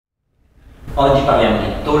Oggi parliamo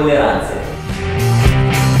di tolleranze.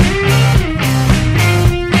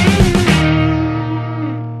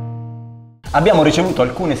 Abbiamo ricevuto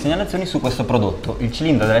alcune segnalazioni su questo prodotto, il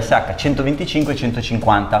cilindro dell'SH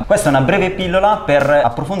 125-150. Questa è una breve pillola per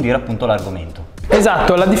approfondire appunto l'argomento.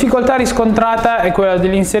 Esatto, la difficoltà riscontrata è quella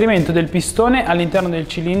dell'inserimento del pistone all'interno del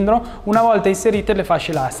cilindro una volta inserite le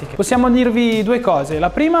fasce elastiche. Possiamo dirvi due cose. La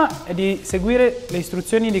prima è di seguire le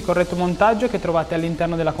istruzioni di corretto montaggio che trovate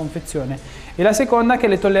all'interno della confezione e la seconda è che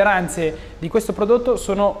le tolleranze di questo prodotto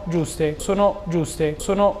sono giuste.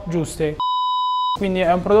 Quindi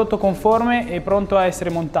è un prodotto conforme e pronto a essere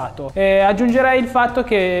montato. Aggiungerei il fatto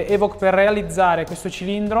che Evok per realizzare questo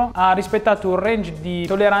cilindro ha rispettato un range di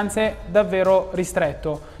tolleranze davvero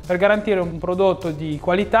ristretto per garantire un prodotto di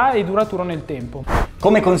qualità e duraturo nel tempo.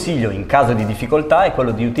 Come consiglio in caso di difficoltà è quello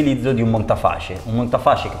di utilizzo di un montafasce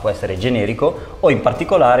che può essere generico o in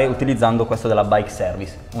particolare utilizzando questo della Bike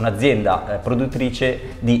Service, un'azienda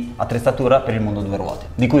produttrice di attrezzatura per il mondo due ruote,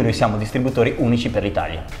 di cui noi siamo distributori unici per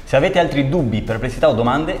l'Italia. Se avete altri dubbi, perplessità o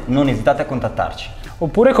domande, non esitate a contattarci.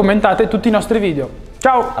 Oppure commentate tutti i nostri video.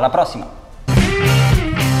 Ciao! Alla prossima!